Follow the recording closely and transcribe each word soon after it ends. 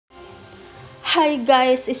Hi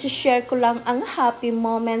guys, isi-share ko lang ang happy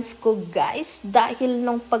moments ko guys dahil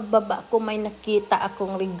nung pagbaba ko may nakita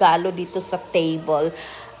akong regalo dito sa table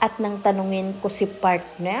at nang tanungin ko si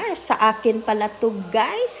partner, sa akin pala to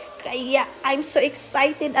guys, kaya I'm so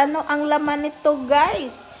excited. Ano ang laman nito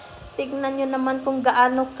guys? Tignan nyo naman kung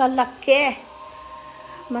gaano kalaki.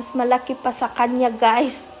 Mas malaki pa sa kanya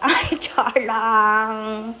guys. Ay, char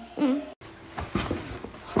lang.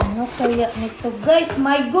 Ano kaya nito guys?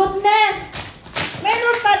 My goodness!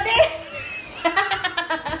 Meron pa din!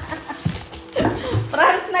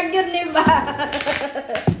 Prank na yun, diba?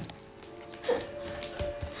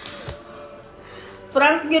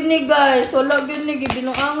 Prank yun ni guys. Wala yun ni.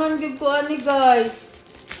 Binuangan yun ko ani guys.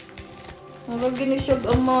 Wala yun ni siyag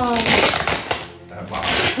amang.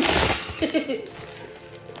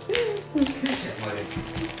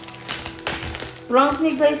 Prank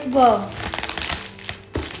ni guys ba?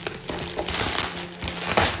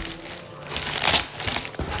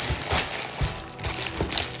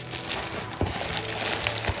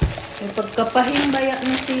 Yung pagkapahimbaya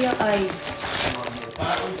na siya ay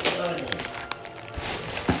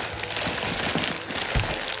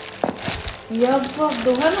yabag,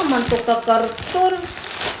 duha naman to ka karton.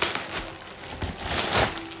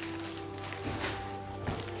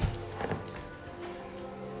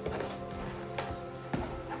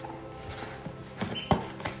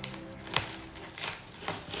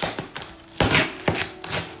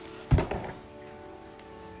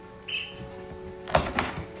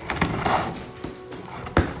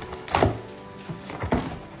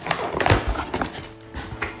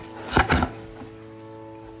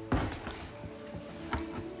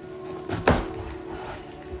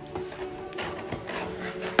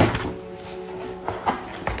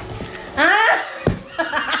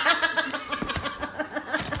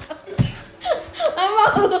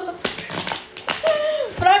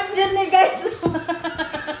 Prank dyan ni guys.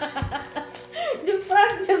 Di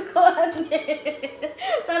prank dyan ko ane.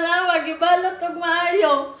 Talawa, gibalot og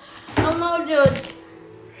maayo. Amaw dyan.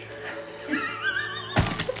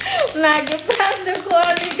 Nagi-prank dyan ko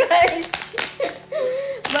ane guys.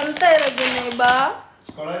 Bantay ra dyan na iba.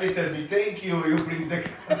 Scolari, tell me thank you. You bring the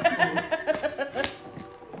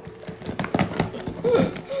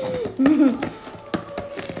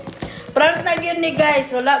Prank na yun ni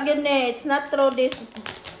guys. Wala yun ni. It's not true this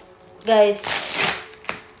guys.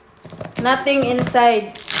 Nothing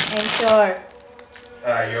inside. I'm sure.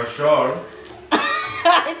 You're sure?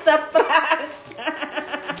 It's a prank.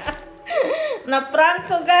 Na-prank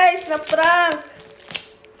ko guys. Na-prank.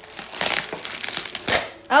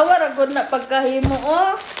 Awar agad na pagkahimo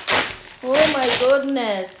oh. Oh my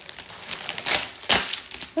goodness.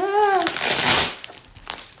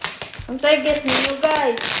 Ang say guess ninyo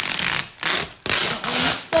guys.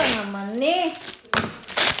 Naman ni.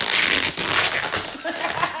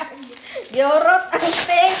 Yorot ang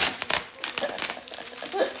taste.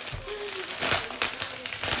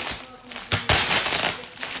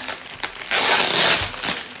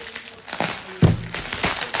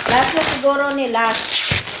 Last na siguro ni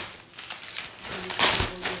last.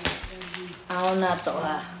 Ako na to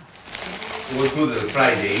ha. It was good on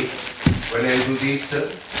Friday when I do this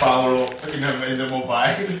power off in the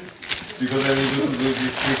mobile. Because I need to do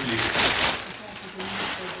this quickly.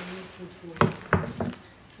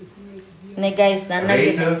 Ne guys,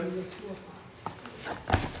 Wait.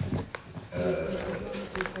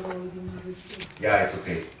 Yeah, it's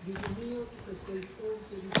okay.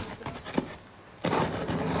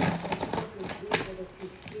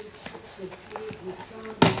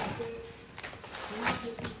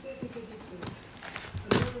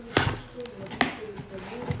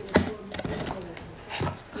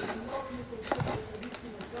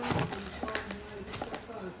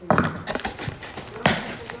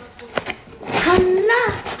 Hala!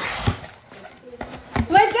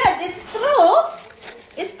 My God, it's true!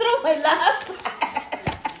 It's true, my love!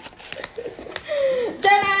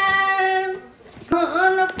 Taran!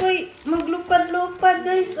 Ano ko'y maglupad-lupad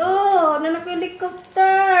guys, oh! Ano ko'y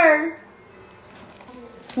helicopter!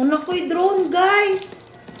 Ano ko'y drone guys!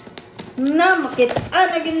 Na, makita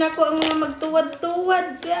na ako ang mga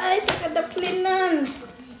magtuwad-tuwad guys sa kadaplinan!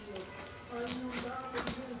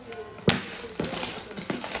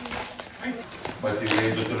 But you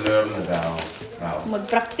need to learn now.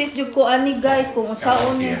 Mag-practice jud ko ani guys kung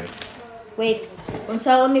unsaon ni. Wait,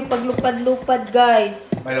 unsaon ni paglupad-lupad guys.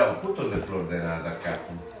 My love, put on the floor then another cup.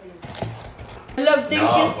 Love, thank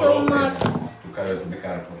you so much. To be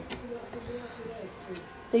careful.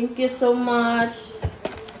 Thank you so much.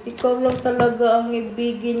 Ikaw lang talaga ang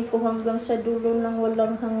ibigin ko hanggang sa dulo ng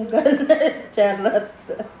walang hanggan. Charot.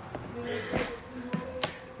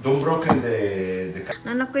 don't broken the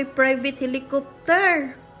Nanak ko'y private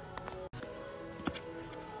helicopter.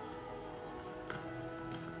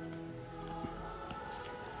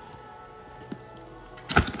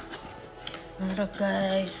 Nara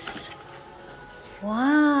guys.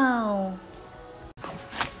 Wow.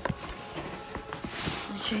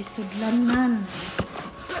 Siya'y sudlanan.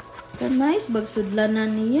 Nice bag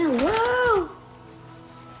sudlanan niya. Wow.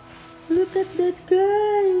 Look at that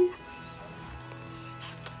guys.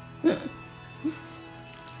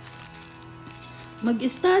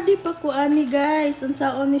 Mag-study pa kuan ni guys.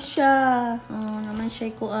 Unsaon ni siya. Oh, naman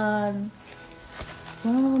siya kuan.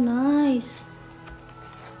 Wow, nice.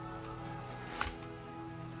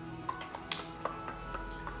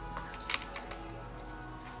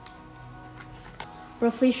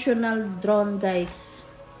 Professional drone guys.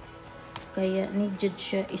 Kaya need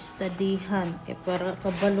siya istadihan. Kaya para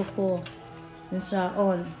kabalo ko.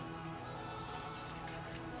 Unsaon.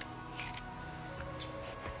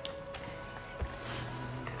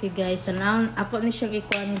 Okay guys, sanaon ako ni siya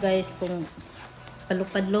ikuan guys kung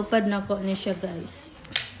palupad-lupad na ako ni siya guys.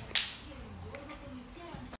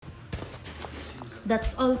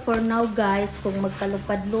 That's all for now guys. Kung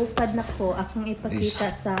magkalupad-lupad na ko, akong ipakita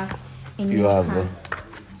sa inyo. you have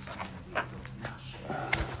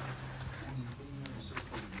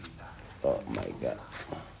oh my god.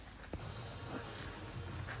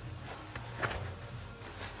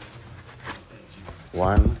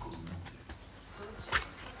 One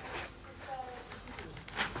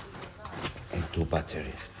and two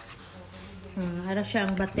batteries. Ara siya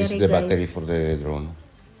ang battery This is the guys. battery for the drone.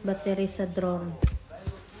 Battery sa drone.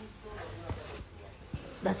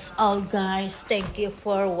 That's all guys. Thank you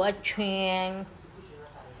for watching.